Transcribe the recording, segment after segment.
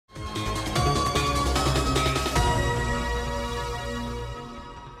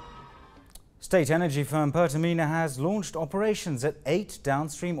State energy firm Pertamina has launched operations at 8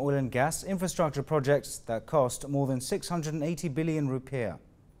 downstream oil and gas infrastructure projects that cost more than 680 billion rupiah.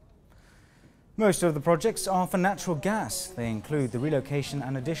 Most of the projects are for natural gas. They include the relocation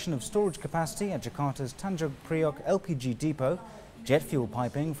and addition of storage capacity at Jakarta's Tanjung Priok LPG depot, jet fuel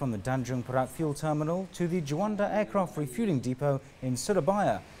piping from the Tanjung Perak fuel terminal to the Juanda aircraft refueling depot in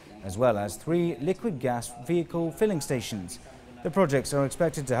Surabaya, as well as 3 liquid gas vehicle filling stations. The projects are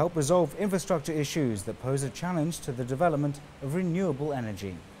expected to help resolve infrastructure issues that pose a challenge to the development of renewable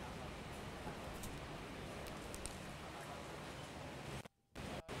energy.